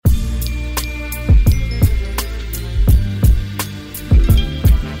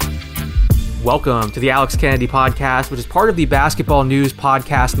Welcome to the Alex Kennedy Podcast, which is part of the Basketball News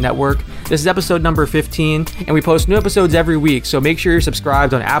Podcast Network. This is episode number 15, and we post new episodes every week, so make sure you're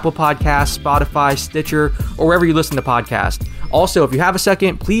subscribed on Apple Podcasts, Spotify, Stitcher, or wherever you listen to podcasts. Also, if you have a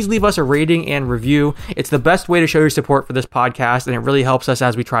second, please leave us a rating and review. It's the best way to show your support for this podcast, and it really helps us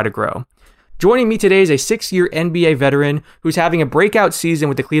as we try to grow. Joining me today is a 6-year NBA veteran who's having a breakout season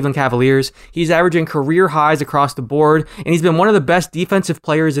with the Cleveland Cavaliers. He's averaging career highs across the board, and he's been one of the best defensive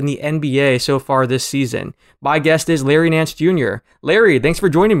players in the NBA so far this season. My guest is Larry Nance Jr. Larry, thanks for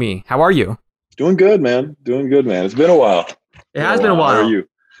joining me. How are you? Doing good, man. It's been a while. It has been a while. How are you?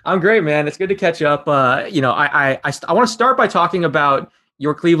 I'm great, man. It's good to catch up. I want to start by talking about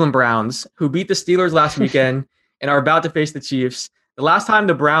your Cleveland Browns, who beat the Steelers last weekend and are about to face the Chiefs. The last time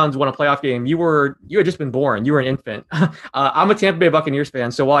the Browns won a playoff game, you had just been born. You were an infant. I'm a Tampa Bay Buccaneers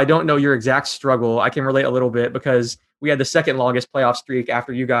fan, so while I don't know your exact struggle, I can relate a little bit because we had the second longest playoff streak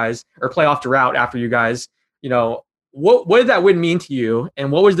after you guys, or playoff drought after you guys. You know, what did that win mean to you,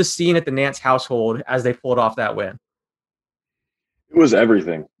 and what was the scene at the Nance household as they pulled off that win? It was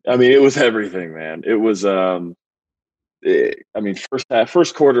everything. I mean, it was everything, man. It was,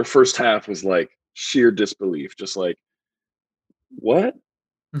 first quarter, first half was like sheer disbelief, just like, what?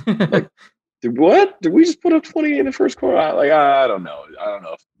 Like, did we just put up 20 in the first quarter? I don't know.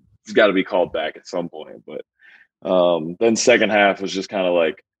 It's got to be called back at some point. But then second half was just kind of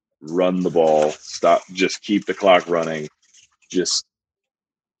like run the ball, stop, just keep the clock running, just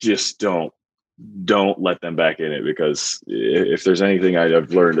don't let them back in it, because if there's anything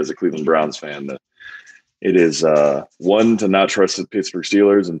I've learned as a Cleveland Browns fan, that it is one, to not trust the Pittsburgh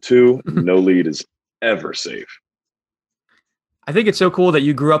Steelers, and two, no lead is ever safe. I think it's so cool that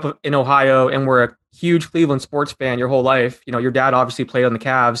you grew up in Ohio and were a huge Cleveland sports fan your whole life. You know, your dad obviously played on the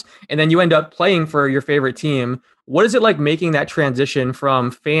Cavs, and then you end up playing for your favorite team. What is it like making that transition from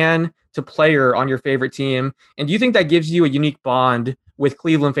fan to player on your favorite team? And do you think that gives you a unique bond with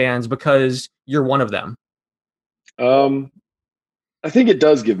Cleveland fans because you're one of them? I think it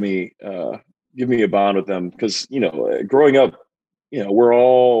does give me a bond with them, because, growing up, we're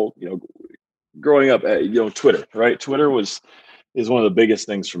all, growing up, Twitter, right? Twitter is one of the biggest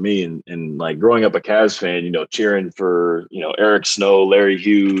things for me. And like growing up a Cavs fan, cheering for, Eric Snow, Larry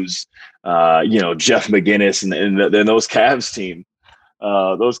Hughes, Jeff McGinnis, and then those Cavs teams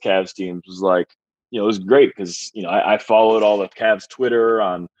was like, it was great because, I followed all the Cavs Twitter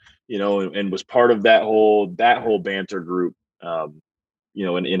on, and was part of that whole banter group,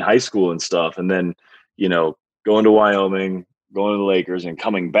 in high school and stuff. And then, going to Wyoming, going to the Lakers, and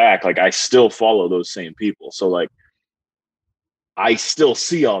coming back, like I still follow those same people. So like, I still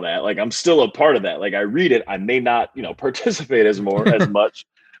see all that. Like I'm still a part of that. Like I read it. I may not, participate as much,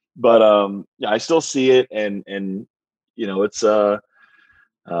 but I still see it. And it's I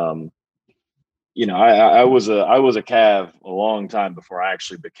was a Cav a long time before I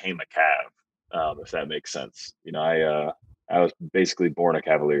actually became a Cav, if that makes sense. I was basically born a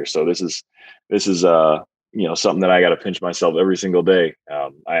Cavalier. So this is something that I got to pinch myself every single day.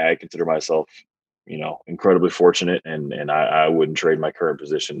 I consider myself, incredibly fortunate, and I wouldn't trade my current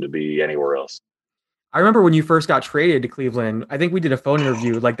position to be anywhere else. I remember when you first got traded to Cleveland, I think we did a phone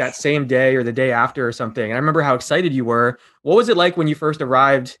interview like that same day or the day after or something. And I remember how excited you were. What was it like when you first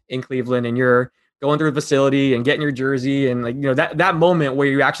arrived in Cleveland and you're going through the facility and getting your jersey and like, that moment where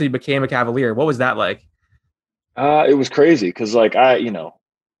you actually became a Cavalier? What was that like? It was crazy because like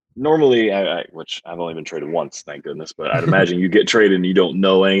normally, which I've only been traded once, thank goodness, but I'd imagine you get traded and you don't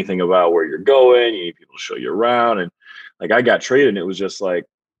know anything about where you're going. You need people to show you around. And like I got traded and it was just like,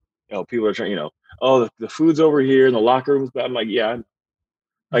 people are trying, oh, the food's over here and the locker room's bad. I'm like, yeah,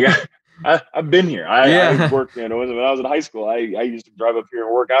 I've been here. I worked, when I was in high school, I used to drive up here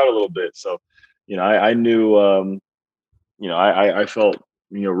and work out a little bit. So, I knew, I felt,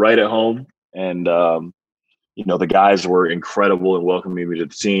 right at home. And, the guys were incredible in welcoming me to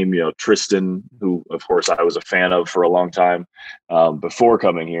the team. Tristan, who of course I was a fan of for a long time before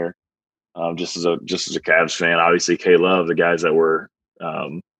coming here, just as a Cavs fan. Obviously, K-Love, the guys that were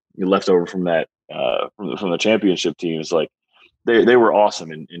left over from that from the championship teams, like they were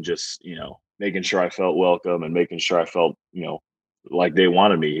awesome in just making sure I felt welcome and making sure I felt like they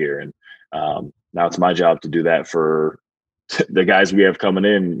wanted me here. And now it's my job to do that for the guys we have coming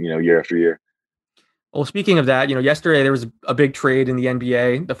in, year after year. Well, speaking of that, yesterday there was a big trade in the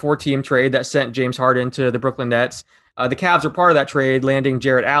NBA, the 4-team trade that sent James Harden to the Brooklyn Nets. The Cavs are part of that trade, landing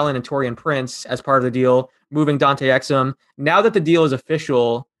Jarrett Allen and Taurean Prince as part of the deal, moving Dante Exum. Now that the deal is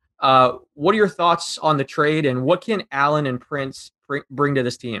official, what are your thoughts on the trade, and what can Allen and Prince bring to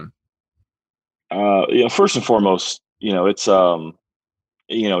this team? First and foremost, it's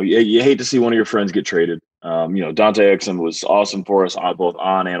you hate to see one of your friends get traded. Dante Exum was awesome for us both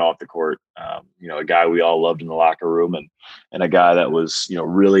on and off the court. A guy we all loved in the locker room, and a guy that was,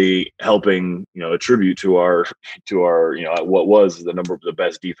 really helping, attribute to our what was the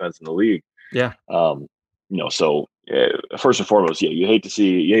best defense in the league. Yeah. So first and foremost, you hate to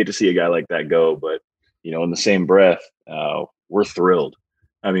see a guy like that go, but in the same breath, we're thrilled.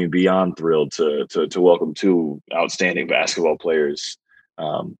 I mean, beyond thrilled to welcome two outstanding basketball players,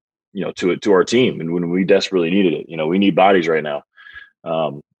 to our team, and when we desperately needed it. We need bodies right now.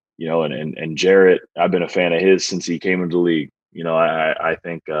 And Jarrett, I've been a fan of his since he came into the league. I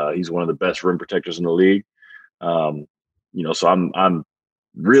think he's one of the best rim protectors in the league. So I'm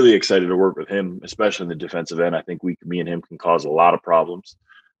really excited to work with him, especially in the defensive end. I think me and him can cause a lot of problems.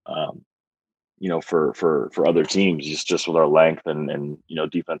 For other teams, just with our length and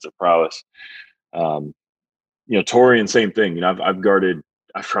defensive prowess. Taurean, same thing.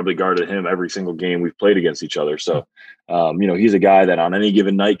 I've probably guarded him every single game we've played against each other. So, he's a guy that on any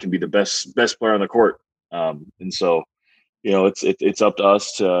given night can be the best player on the court. And so, it's up to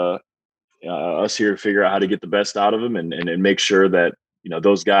us here to figure out how to get the best out of him and make sure that,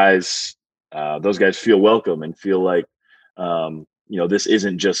 those guys feel welcome and feel like, this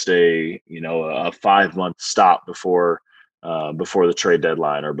isn't just a 5-month stop before the trade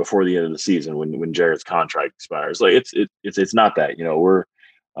deadline or before the end of the season when Jarrett's contract expires. Like it's not that.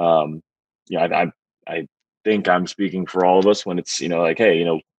 I think I'm speaking for all of us when it's like, hey,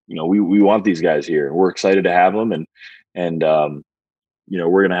 we want these guys here and we're excited to have them, and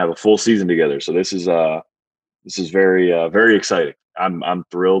we're gonna have a full season together. So this is very very exciting. I'm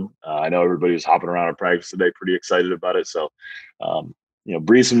thrilled. I know everybody was hopping around at practice today, pretty excited about it. So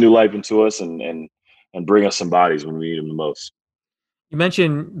breathe some new life into us and bring us some bodies when we need them the most. You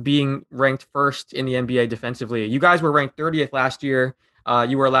mentioned being ranked first in the NBA defensively. You guys were ranked 30th last year.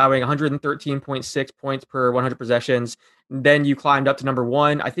 You were allowing 113.6 points per 100 possessions. Then you climbed up to number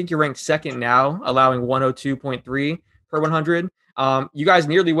 1. I think you're ranked second now, allowing 102.3 per 100. You guys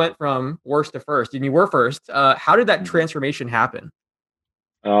nearly went from worst to first, and you were first. How did that transformation happen?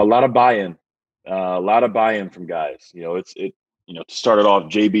 A lot of buy-in from guys. To start it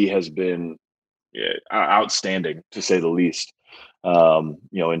off, JB has been outstanding, to say the least.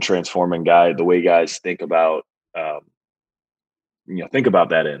 In transforming the way guys think about that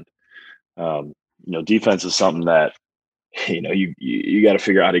end. Defense is something that you got to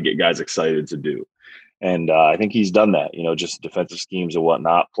figure out how to get guys excited to do. And I think he's done that, just defensive schemes and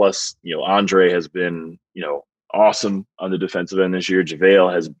whatnot. Plus, Andre has been, awesome on the defensive end this year.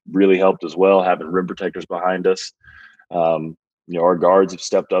 JaVale has really helped as well, having rim protectors behind us. Our guards have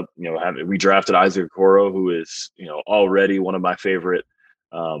stepped up. We drafted Isaac Okoro, who is, already one of my favorite,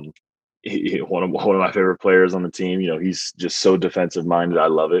 one of my favorite players on the team. He's just so defensive minded. I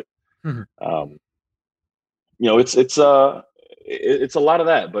love it. Mm-hmm. It's a lot of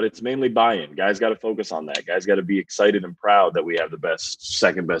that, but it's mainly buy-in. Guys got to focus on that. Guys got to be excited and proud that we have the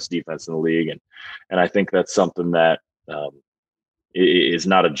second best defense in the league. And I think that's something that is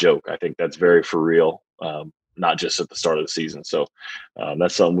not a joke. I think that's very for real, not just at the start of the season. So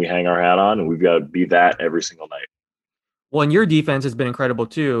that's something we hang our hat on, and we've got to be that every single night. Well, and your defense has been incredible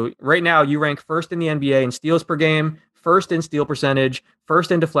too. Right now, you rank first in the NBA in steals per game, first in steal percentage,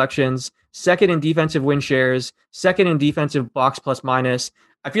 first in deflections, second in defensive win shares, second in defensive box plus minus.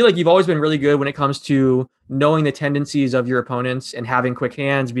 I feel like you've always been really good when it comes to knowing the tendencies of your opponents and having quick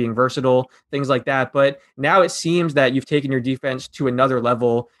hands, being versatile, things like that. But now it seems that you've taken your defense to another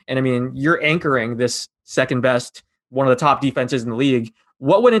level. And I mean, you're anchoring this second best, one of the top defenses in the league.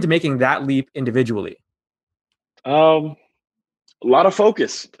 What went into making that leap individually? A lot of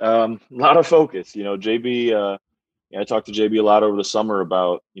focus. JB, I talked to JB a lot over the summer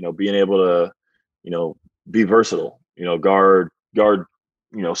about, being able to, be versatile, guard,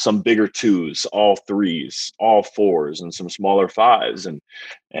 some bigger 2s, all 3s, all 4s, and some smaller 5s.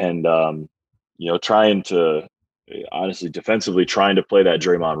 And trying to honestly defensively trying to play that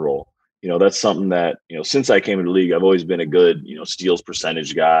Draymond role. That's something that, since I came into the league, I've always been a good, steals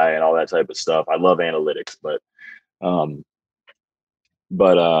percentage guy and all that type of stuff. I love analytics, but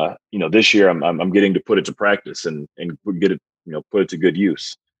this year I'm getting to put it to practice and get it, put it to good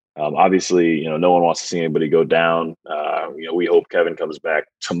use. Obviously, no one wants to see anybody go down. We hope Kevin comes back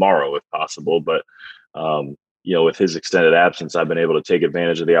tomorrow if possible, but with his extended absence, I've been able to take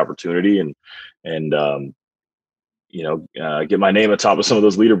advantage of the opportunity and get my name atop of some of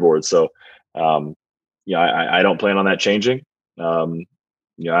those leaderboards. So, I don't plan on that changing.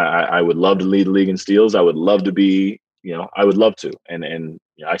 I would love to lead the league in steals. I would love to be, I would love to, and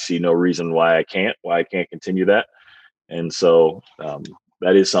I see no reason why I can't continue that. And so,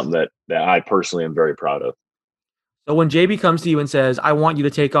 that is something that I personally am very proud of. So when JB comes to you and says, "I want you to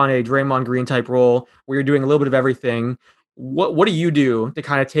take on a Draymond Green type role where you're doing a little bit of everything," what do you do to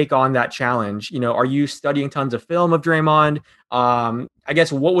kind of take on that challenge? Are you studying tons of film of Draymond? I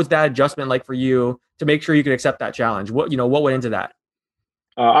guess what was that adjustment like for you to make sure you could accept that challenge? What went into that?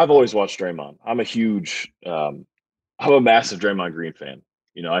 I've always watched Draymond. I'm a massive Draymond Green fan.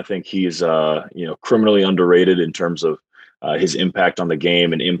 I think he's criminally underrated in terms of his impact on the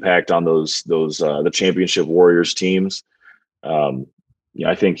game and impact on those the championship Warriors teams. Um,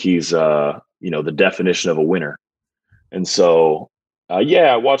 I think he's the definition of a winner. And so,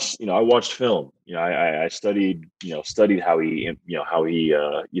 I watched film. I studied, studied how he,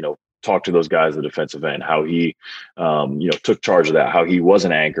 talked to those guys at the defensive end, how he, took charge of that, how he was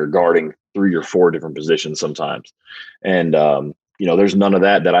an anchor guarding 3 or 4 different positions sometimes. And, there's none of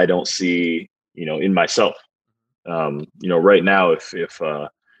that I don't see, in myself. Right now, if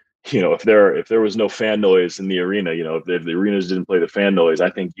there was no fan noise in the arena, if the arenas didn't play the fan noise, I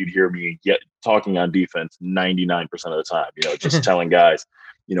think you'd hear me talking on defense 99% of the time, just telling guys,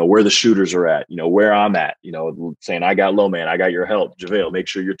 where the shooters are at, where I'm at, saying, I got low man, I got your help. JaVale, make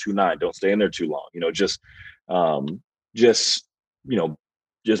sure you're 2-9. Don't stay in there too long. Just,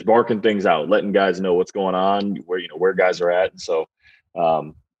 just barking things out, letting guys know what's going on, where guys are at. And so,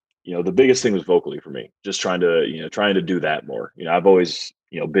 the biggest thing was vocally for me, just trying to do that more. I've always,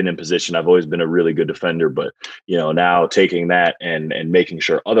 been in position. I've always been a really good defender, but, now taking that and making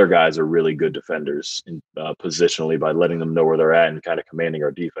sure other guys are really good defenders positionally by letting them know where they're at and kind of commanding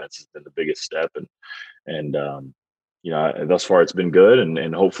our defense has been the biggest step. Thus far it's been good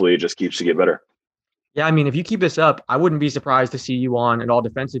and hopefully it just keeps to get better. Yeah, I mean, if you keep this up, I wouldn't be surprised to see you on an all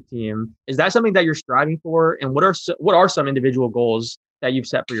defensive team. Is that something that you're striving for? And what are some individual goals that you've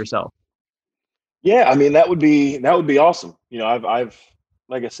set for yourself? Yeah, I mean that would be awesome. I've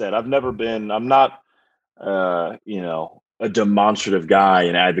like I said, I'm not a demonstrative guy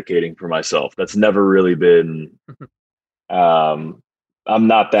in advocating for myself. That's never really been I'm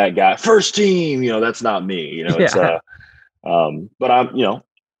not that guy. First team, that's not me. It's Yeah. but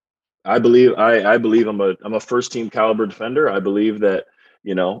I believe I'm a first team caliber defender. I believe that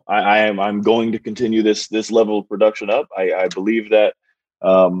I'm going to continue this level of production up. I believe that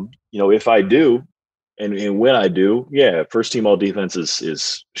if I do and when I do, yeah, first team all defense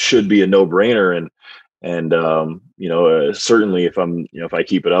is should be a no brainer. Certainly if I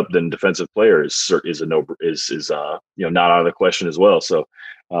keep it up, then defensive player is a no is not out of the question as well. So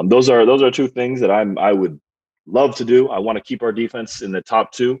those are 2 things that I would love to do. I want to keep our defense in the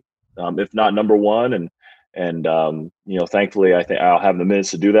top 2, if not number 1, and thankfully I think I'll have the minutes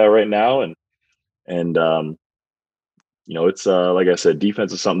to do that right now. It's like I said,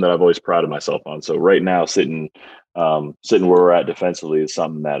 defense is something that I've always prided myself on. So right now, sitting where we're at defensively is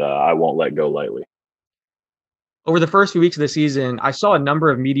something that I won't let go lightly. Over the first few weeks of the season, I saw a number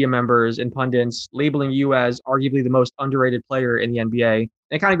of media members and pundits labeling you as arguably the most underrated player in the NBA. And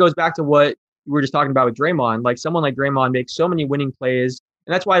it kind of goes back to what we were just talking about with Draymond. Like someone like Draymond makes so many winning plays.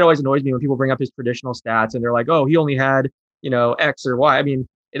 And that's why it always annoys me when people bring up his traditional stats and they're like, oh, he only had, X or Y. I mean,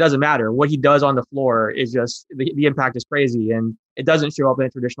 it doesn't matter. What he does on the floor is just the impact is crazy. And it doesn't show up in a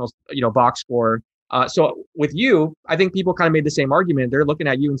traditional, box score. So with you, I think people kind of made the same argument. They're looking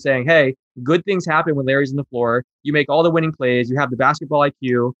at you and saying, hey, good things happen when Larry's on the floor. You make all the winning plays. You have the basketball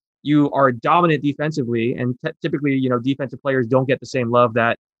IQ. You are dominant defensively. And typically, defensive players don't get the same love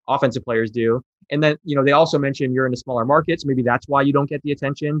that offensive players do. And then, they also mentioned you're in the smaller markets. Maybe that's why you don't get the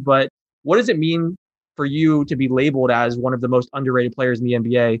attention. But what does it mean for you to be labeled as one of the most underrated players in the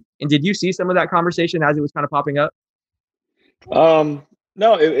NBA? And did you see some of that conversation as it was kind of popping up?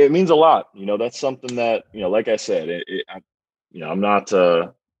 No, it means a lot. That's something that, like I said, I'm not,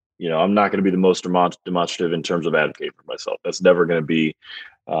 I'm not going to be the most demonstrative in terms of advocating for myself. That's never going to be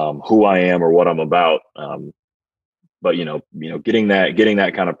who I am or what I'm about. But getting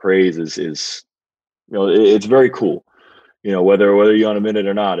that kind of praise is it's very cool. Whether you're on a minute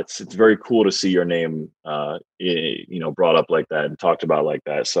or not, it's very cool to see your name, brought up like that and talked about like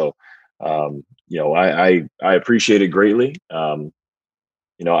that. So, I appreciate it greatly. I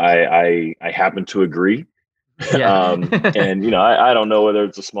happen to agree. Yeah. And I don't know whether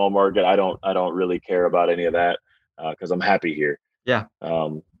it's a small market. I don't really care about any of that because I'm happy here. Yeah.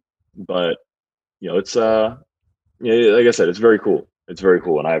 But it's like I said, it's very cool. It's very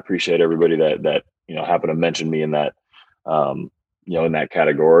cool, and I appreciate everybody that happened to mention me in that in that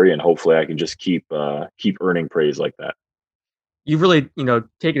category, and hopefully I can just keep earning praise like that. You've really,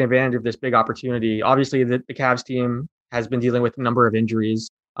 taken advantage of this big opportunity. Obviously, the Cavs team has been dealing with a number of injuries,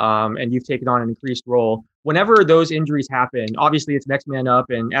 and you've taken on an increased role. whenever those injuries happen, obviously it's next man up.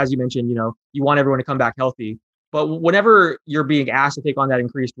 And as you mentioned, you want everyone to come back healthy. But whenever you're being asked to take on that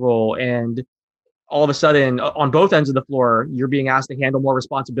increased role and all of a sudden on both ends of the floor, you're being asked to handle more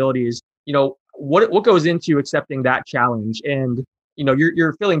responsibilities, what goes into accepting that challenge? And,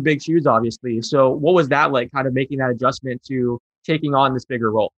 you're filling big shoes, obviously. So what was that like, kind of making that adjustment to taking on this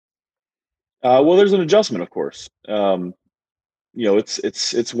bigger role? Well, there's an adjustment, of course.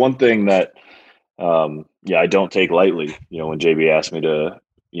 It's one thing that, I don't take lightly. When JB asked me to,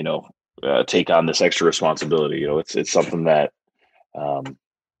 take on this extra responsibility, it's something that,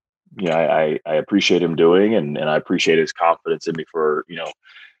 I appreciate him doing, and I appreciate his confidence in me for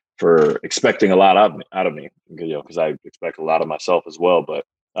expecting a lot out of me, because I expect a lot of myself as well. But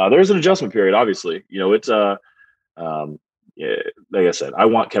there's an adjustment period, obviously. It's yeah, like I said, I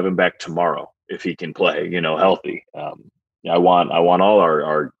want Kevin back tomorrow if he can play, healthy. I want all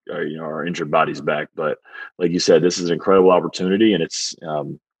our injured bodies back. But like you said, this is an incredible opportunity, and it's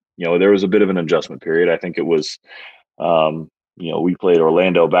there was a bit of an adjustment period. I think it was we played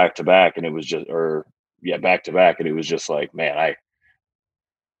Orlando back to back, and it was just back to back, and it was just like, man,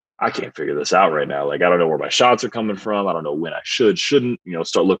 I can't figure this out right now. Like, I don't know where my shots are coming from. I don't know when I shouldn't,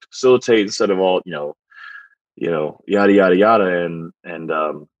 start looking to facilitate instead of all, yada, yada, yada. And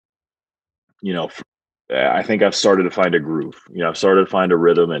I think I've started to find a groove. I've started to find a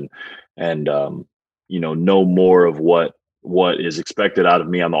rhythm, and know more of what is expected out of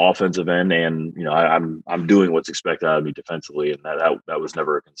me on the offensive end. And, I'm doing what's expected out of me defensively. And that was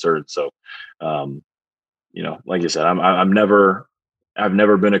never a concern. So, like you said, I've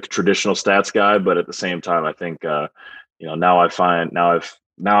never been a traditional stats guy, but at the same time, I think, now I've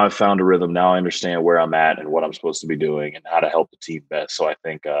found a rhythm. Now I understand where I'm at and what I'm supposed to be doing and how to help the team best. So I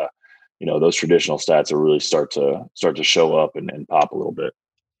think, those traditional stats will really start to show up and pop a little bit.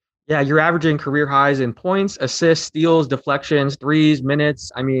 Yeah, you're averaging career highs in points, assists, steals, deflections, threes,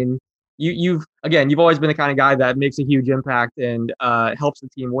 minutes. I mean, you've always been the kind of guy that makes a huge impact and helps the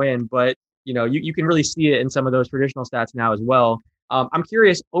team win. But you can really see it in some of those traditional stats now as well. I'm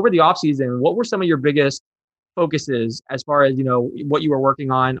curious, over the offseason, what were some of your biggest focuses as far as what you were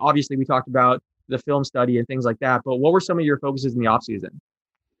working on? Obviously, we talked about the film study and things like that, but what were some of your focuses in the offseason?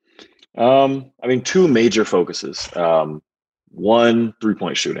 Two major focuses. One,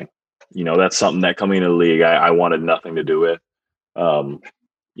 3-point shooting. That's something that coming into the league, I wanted nothing to do with.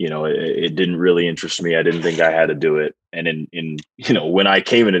 It didn't really interest me. I didn't think I had to do it. And when I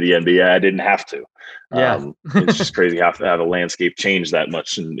came into the NBA, I didn't have to. Yeah. It's just crazy how to have a landscape change that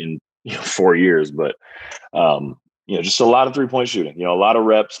much in 4 years. But, just a lot of 3-point shooting, a lot of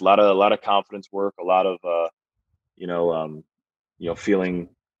reps, a lot of confidence work, a lot of, feeling,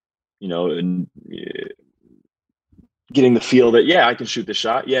 and getting the feel that, I can shoot the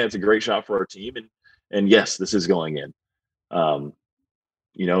shot. Yeah, it's a great shot for our team. And yes, this is going in. And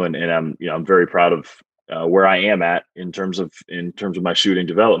I'm very proud of where I am at in terms of my shooting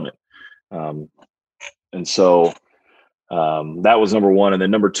development. And so that was number one. And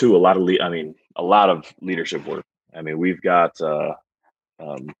then number two, a lot of leadership work. We've got a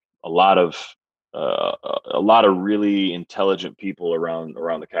lot of really intelligent people around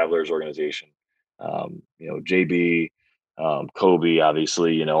the Cavaliers organization. JB, Kobe,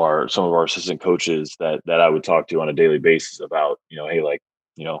 obviously, are some of our assistant coaches that I would talk to on a daily basis about, hey, like,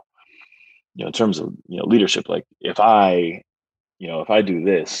 in terms of, leadership, like if I do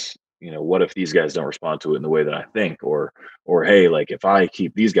this, what if these guys don't respond to it in the way that I think, or, hey, like if I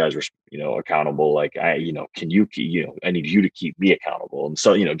keep these guys, accountable, like I need you to keep me accountable. And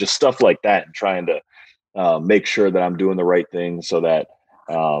so, just stuff like that, and trying to make sure that I'm doing the right thing so that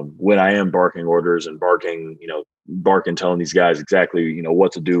when I am barking orders and barking, telling these guys exactly,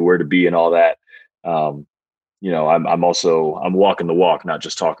 what to do, where to be and all that, I'm walking the walk, not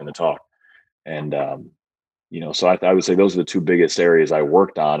just talking the talk. And, so I would say those are the two biggest areas I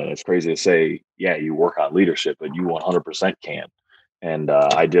worked on. And it's crazy to say, you work on leadership, but you 100% can. And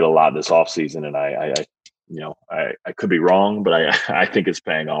I did a lot this off season, and I could be wrong, but I think it's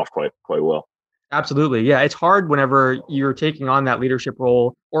paying off quite well. Absolutely. Yeah. It's hard whenever you're taking on that leadership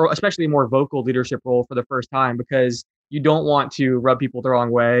role, or especially a more vocal leadership role for the first time, because you don't want to rub people the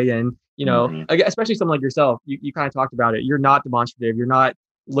wrong way. And, especially someone like yourself, you kind of talked about it. You're not demonstrative. You're not,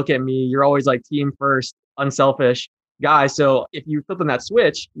 look at me. You're always like team first, unselfish guy. So if you flip on that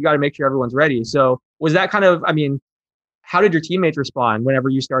switch, you got to make sure everyone's ready. So was that kind of, how did your teammates respond whenever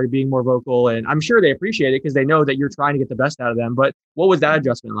you started being more vocal? And I'm sure they appreciate it because they know that you're trying to get the best out of them. But what was that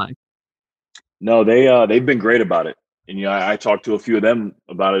adjustment like? No, they've been great about it. And, I talked to a few of them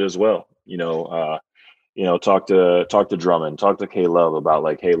about it as well. Talk to Drummond, talk to K Love about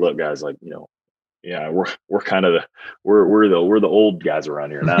like, hey, look, guys, like, yeah, we're kind of we're the old guys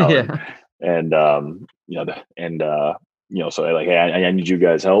around here now, and Yeah. and you know so like, hey, I need you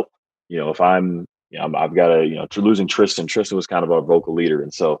guys help. If I'm, I've got to, losing Tristan. Tristan was kind of our vocal leader,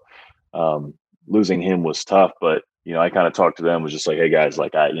 and so um, losing him was tough. But I kind of talked to them, was just like, hey guys,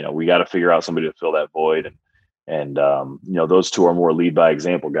 like we got to figure out somebody to fill that void, and those two are more lead by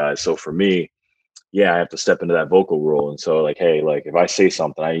example guys. So for me, yeah, I have to step into that vocal role. And so like, hey, like if I say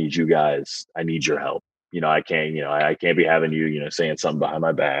something, I need you guys, I need your help. I can't, I can't be having you, saying something behind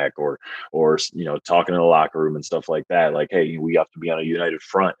my back or, talking in the locker room and stuff like that. Like, hey, we have to be on a united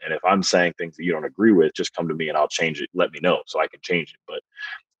front. And if I'm saying things that you don't agree with, just come to me and I'll change it. Let me know so I can change it.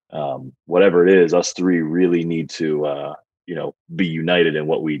 But whatever it is, us three really need to, be united in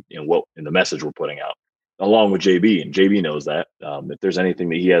in the message we're putting out, along with JB. And JB knows that. If there's anything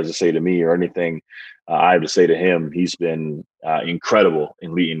that he has to say to me or anything I have to say to him, he's been incredible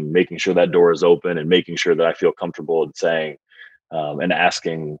in leading, making sure that door is open and making sure that I feel comfortable in saying and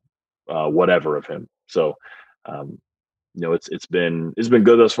asking whatever of him. So, um, it's been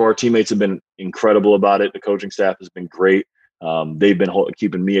good thus far. Teammates have been incredible about it. The coaching staff has been great. They've been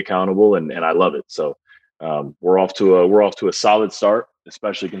keeping me accountable, and I love it. So we're off to a solid start,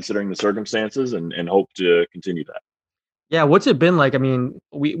 especially considering the circumstances, and hope to continue that. Yeah, what's it been like? I mean,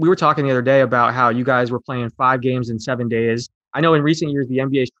 we were talking the other day about how you guys were playing 5 games in 7 days. I know in recent years the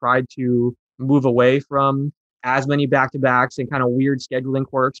NBA's tried to move away from as many back-to-backs and kind of weird scheduling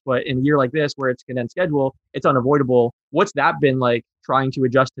quirks, but in a year like this where it's condensed schedule, it's unavoidable. What's that been like trying to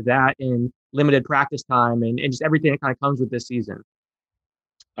adjust to that in limited practice time and just everything that kind of comes with this season?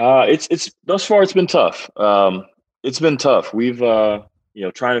 It's thus far it's been tough. It's been tough. We've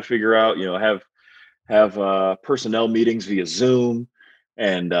trying to figure out, have personnel meetings via Zoom,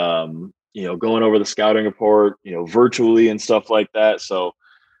 and going over the scouting report, virtually and stuff like that. So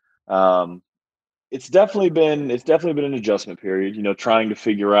um, it's definitely been an adjustment period. Trying to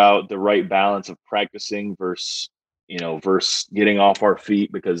figure out the right balance of practicing versus getting off our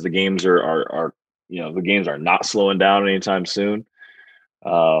feet, because the games are the games are not slowing down anytime soon.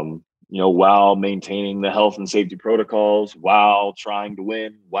 While maintaining the health and safety protocols, while trying to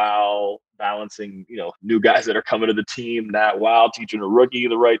win, while balancing, new guys that are coming to the team, that while teaching a rookie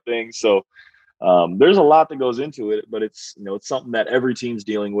the right things. So there's a lot that goes into it, but it's something that every team's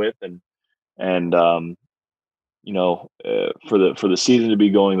dealing with, and for the season to be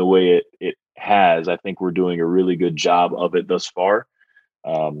going the way it has, I think we're doing a really good job of it thus far.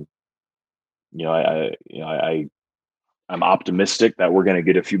 Um, I'm optimistic that we're going to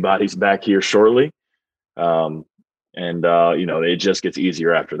get a few bodies back here shortly. Um, and it just gets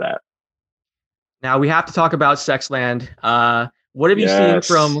easier after that. Now we have to talk about Sexland. What have you seen Yes.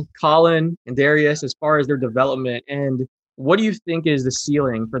 from Colin and Darius as far as their development, and what do you think is the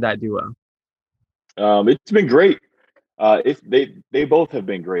ceiling for that duo? It's been great. If they both have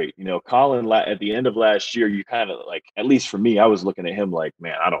been great. Colin, at the end of last year, you kind of like, at least for me, I was looking at him like,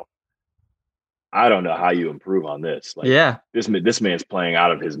 man, I don't know how you improve on this. Like Yeah. this man's playing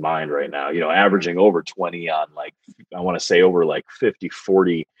out of his mind right now. Averaging over 20 on, like, I want to say over like 50,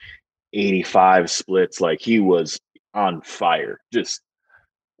 40, 85 splits. Like he was on fire, just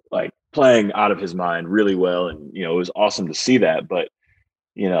like playing out of his mind really well. And it was awesome to see that. But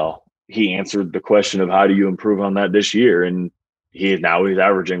he answered the question of how do you improve on that this year, and he's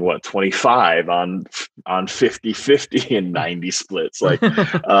averaging what, 25 on 50-50 and 90 splits. Like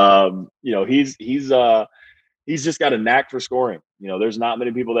he's just got a knack for scoring. There's not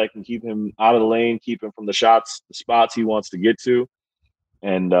many people that can keep him out of the lane, keep him from the spots he wants to get to.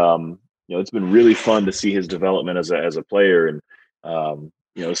 And it's been really fun to see his development as a player. And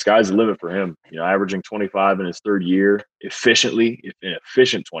the sky's the limit for him. Averaging 25 in his third year, an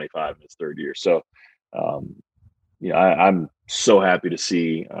efficient 25 in his third year. So, I'm so happy to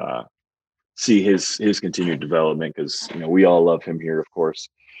see his continued development, because we all love him here, of course.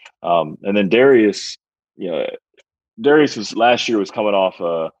 And then Darius, you know, Darius was last year was coming off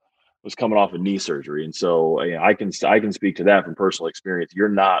a knee surgery, and so I can speak to that from personal experience. You're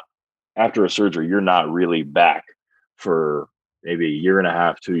not, after a surgery, you're not really back for maybe a year and a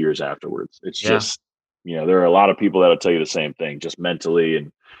half, 2 years afterwards. It's Yeah. just, there are a lot of people that'll tell you the same thing, just mentally.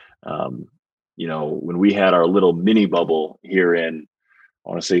 And when we had our little mini bubble here in, I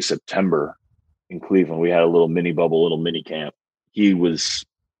want to say September in Cleveland, we had a little mini bubble, little mini camp. He was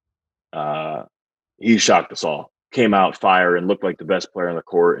uh, he shocked us all. Came out fire and looked like the best player on the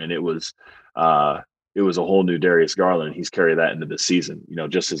court, and uh, it was a whole new Darius Garland. He's carried that into the season.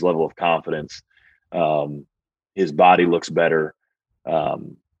 Just his level of confidence. Um, his body looks better.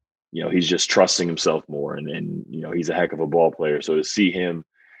 Um, he's just trusting himself more, and he's a heck of a ball player. So to see him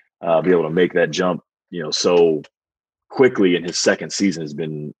be able to make that jump, so quickly in his second season has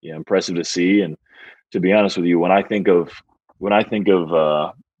been impressive to see. And to be honest with you, when I think of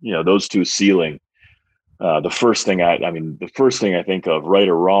those two ceiling, the first thing I think of, right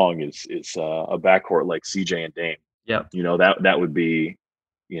or wrong, is a backcourt like CJ and Dame. Yep. That would be,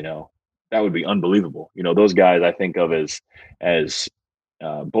 that would be unbelievable. Those guys I think of as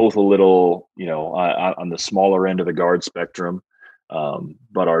both a little, on the smaller end of the guard spectrum,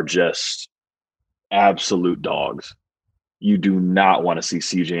 but are just absolute dogs. You do not want to see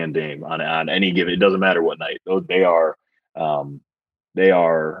CJ and Dame on any given. It doesn't matter what night. They are, they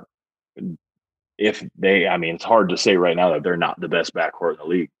are. If they, it's hard to say right now that they're not the best backcourt in the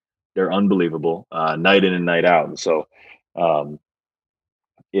league. They're unbelievable, night in and night out. And so,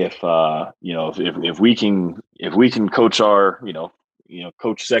 if we can coach our,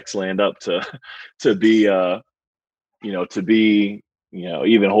 coach Sexland up to be,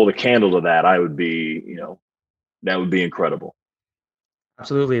 even hold a candle to that, I would be, that would be incredible.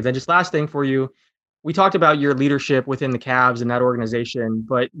 Absolutely. Then just last thing for you, we talked about your leadership within the Cavs and that organization,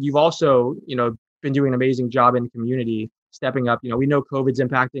 but you've also, been doing an amazing job in the community, stepping up. We know COVID's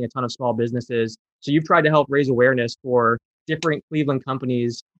impacting a ton of small businesses. So you've tried to help raise awareness for different Cleveland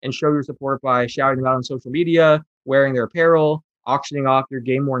companies and show your support by shouting them out on social media, wearing their apparel, auctioning off your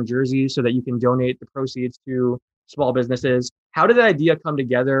game-worn jerseys so that you can donate the proceeds to small businesses. How did that idea come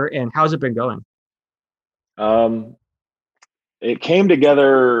together and how's it been going? It came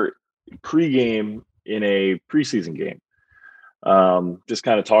together pre-game in a preseason game. Just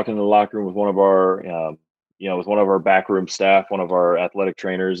kind of talking in the locker room with one of our backroom staff, one of our athletic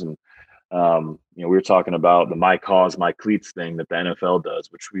trainers. And, we were talking about the My Cause, My Cleats thing that the NFL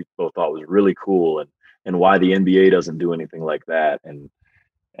does, which we both thought was really cool, and why the NBA doesn't do anything like that. And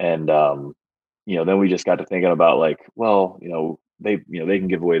then we just got to thinking about like, well, they can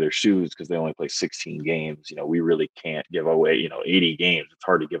give away their shoes because they only play 16 games. We really can't give away, 80 games. It's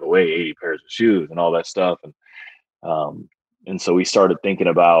hard to give away 80 pairs of shoes and all that stuff. And so we started thinking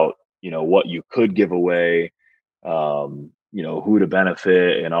about, what you could give away, who to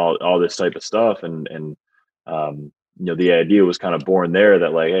benefit and all this type of stuff. And the idea was kind of born there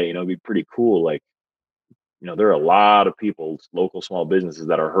that like, hey, it'd be pretty cool. Like, there are a lot of people, local small businesses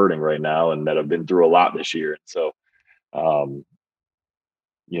that are hurting right now and that have been through a lot this year. And so,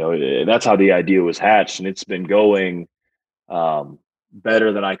 that's how the idea was hatched, and it's been going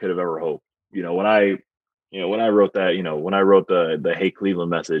better than I could have ever hoped. When I wrote that, when I wrote the Hey Cleveland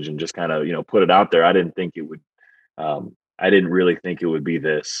message and just kind of, put it out there, I didn't think it would, I didn't really think it would be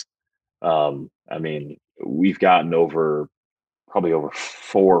this. We've gotten probably over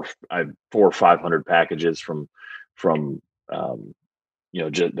 400 or 500 packages from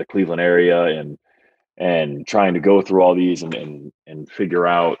just the Cleveland area, and trying to go through all these and figure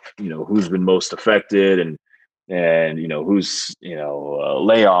out, who's been most affected and who's,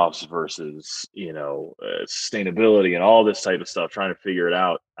 layoffs versus, sustainability and all this type of stuff, trying to figure it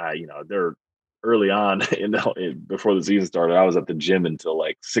out. They're early on before the season started, I was at the gym until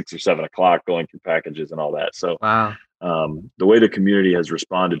like 6 or 7 o'clock going through packages and all that. So, wow. The way the community has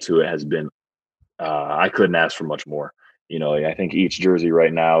responded to it has been, I couldn't ask for much more. I think each jersey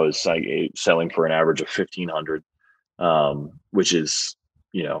right now is like selling for an average of 1,500, which is,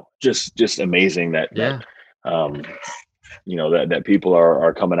 just amazing that, yeah. that people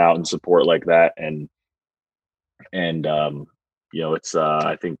are coming out and support like that. And it's,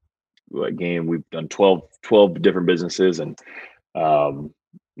 I think game we've done 12 different businesses, and,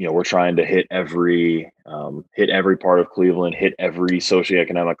 we're trying to hit every part of Cleveland, hit every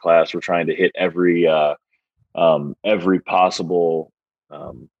socioeconomic class. We're trying to hit every possible,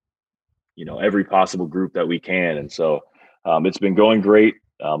 every possible group that we can. And so, it's been going great.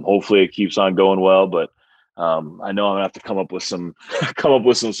 Hopefully it keeps on going well, but, I know I'm gonna have to come up with some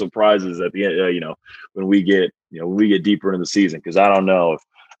surprises at the end, when we get deeper into the season. Cause I don't know if,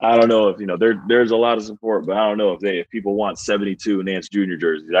 there's a lot of support, but I don't know if people want 72 Nance Jr.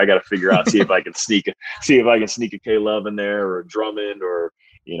 jerseys. I got to figure out, see if I can sneak a K Love in there, or a Drummond, or,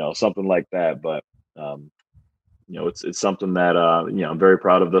 something like that. But, it's something that, I'm very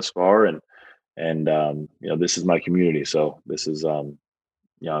proud of thus far. And this is my community. So this is, I'm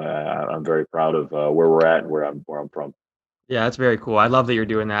very proud of where we're at and where I'm from. Yeah, that's very cool. I love that you're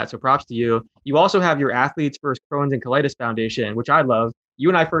doing that. So props to you. You also have your Athletes First Crohn's and Colitis Foundation, which I love. You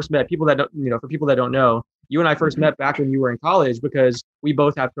and I first met, for people that don't know, you and I first met back when you were in college because we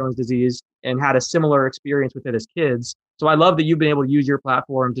both have Crohn's disease and had a similar experience with it as kids. So I love that you've been able to use your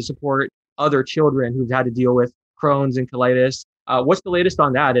platform to support other children who've had to deal with Crohn's and colitis. What's the latest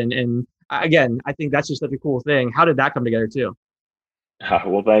on that? And again, I think that's just such a cool thing. How did that come together too?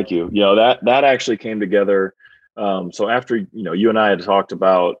 Well, thank you. That actually came together. So after, you and I had talked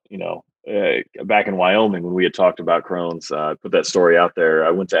about, back in Wyoming when we had talked about Crohn's, I put that story out there.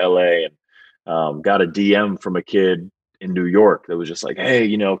 I went to LA and got a DM from a kid in New York that was just like, hey,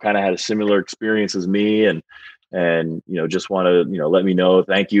 kind of had a similar experience as me, and just want to, let me know.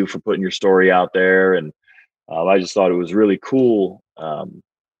 Thank you for putting your story out there. And I just thought it was really cool. And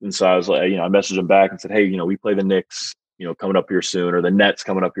so I was like, I messaged him back and said, hey, we play the Knicks, coming up here soon, or the Nets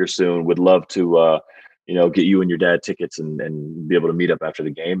coming up here soon. Would love to, get you and your dad tickets and be able to meet up after the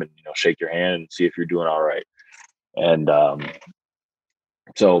game and, shake your hand and see if you're doing all right. And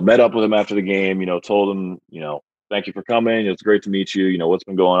so met up with him after the game, told him, thank you for coming. It's great to meet you. What's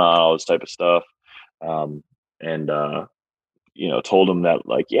been going on, all this type of stuff. And told him that,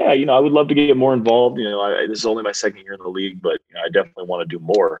 like, yeah, I would love to get more involved. This is only my second year in the league, but I definitely want to do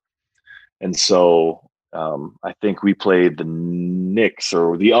more. And so I think we played the Knicks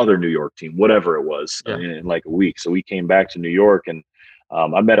or the other New York team, whatever it was, in like a week. So we came back to New York, and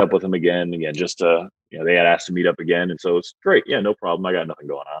I met up with him again, just to, they had asked to meet up again. And so it's great. Yeah, no problem. I got nothing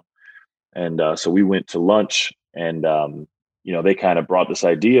going on. And so we went to lunch, and, they kind of brought this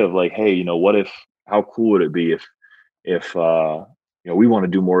idea of like, hey, how cool would it be if we want to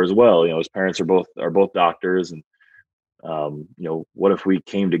do more as well? His parents are both doctors, and what if we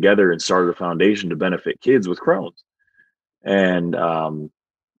came together and started a foundation to benefit kids with Crohn's? And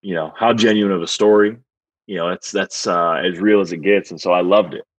how genuine of a story, that's as real as it gets. And so I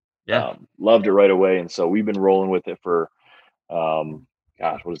loved it. Loved it right away. And so we've been rolling with it for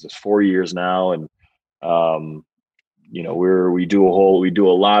what is this, 4 years now? And we do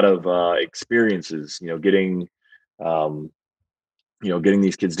a lot of experiences, getting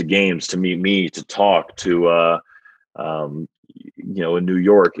these kids to games, to meet me, to talk, to in New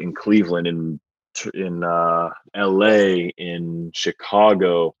York, in Cleveland, in LA, in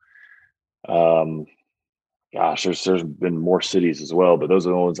Chicago. There's been more cities as well, but those are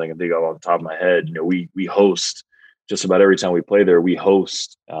the ones I can think of off the top of my head. We host just about every time we play there. We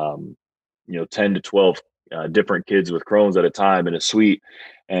host 10 to 12 different kids with Crohn's at a time in a suite,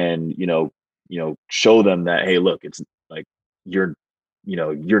 and show them that, hey, look, it's like you're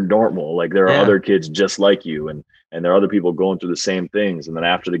normal. Like there are other kids just like you, and there are other people going through the same things. And then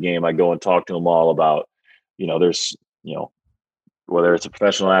after the game, I go and talk to them all about, there's, whether it's a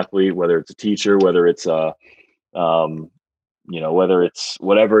professional athlete, whether it's a teacher, whether it's whether it's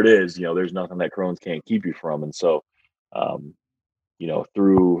whatever it is, there's nothing that Crohn's can't keep you from. And so,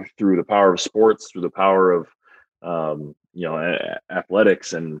 through the power of sports, through the power of,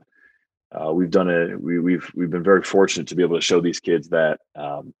 athletics, and we've done it. We've been very fortunate to be able to show these kids that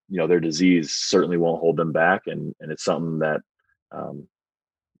their disease certainly won't hold them back, and it's something that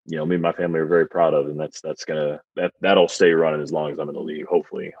me and my family are very proud of, and that'll stay running as long as I'm in the league.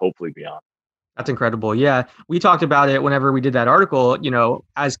 Hopefully beyond. That's incredible. Yeah, we talked about it whenever we did that article.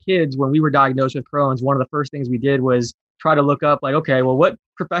 As kids, when we were diagnosed with Crohn's, one of the first things we did was try to look up, like, okay, well, what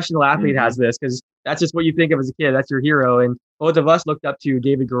professional athlete has this? Because that's just what you think of as a kid. That's your hero. And both of us looked up to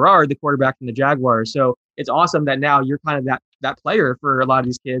David Garrard, the quarterback from the Jaguars. So it's awesome that now you're kind of that player for a lot of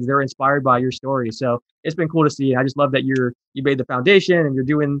these kids. They're inspired by your story. So it's been cool to see. I just love that you made the foundation, and you're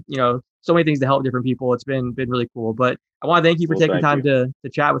doing, so many things to help different people. It's been really cool. But I want to thank you for taking time to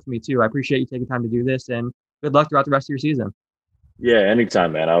chat with me too. I appreciate you taking time to do this, and good luck throughout the rest of your season. Yeah,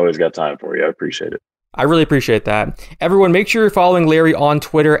 anytime, man. I always got time for you. I appreciate it. I really appreciate that. Everyone, make sure you're following Larry on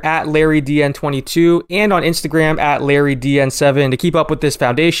Twitter at LarryDN22 and on Instagram at LarryDN7 to keep up with this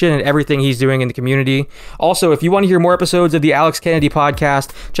foundation and everything he's doing in the community. Also, if you want to hear more episodes of the Alex Kennedy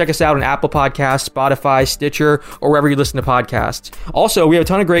podcast, check us out on Apple Podcasts, Spotify, Stitcher, or wherever you listen to podcasts. Also, we have a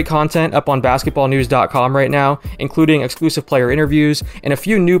ton of great content up on basketballnews.com right now, including exclusive player interviews and a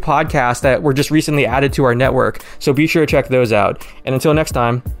few new podcasts that were just recently added to our network. So be sure to check those out. And until next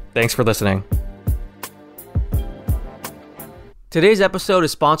time, thanks for listening. Today's episode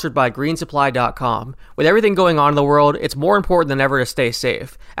is sponsored by greensupply.com. With everything going on in the world, it's more important than ever to stay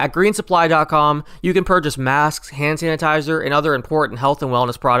safe. At greensupply.com, you can purchase masks, hand sanitizer, and other important health and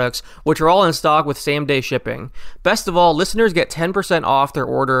wellness products, which are all in stock with same-day shipping. Best of all, listeners get 10% off their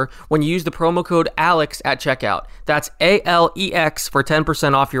order when you use the promo code ALEX at checkout. That's ALEX for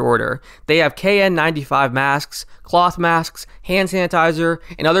 10% off your order. They have KN95 masks, cloth masks, hand sanitizer,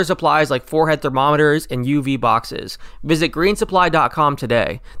 and other supplies like forehead thermometers and UV boxes. Visit greensupply.com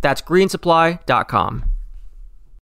today. That's greensupply.com.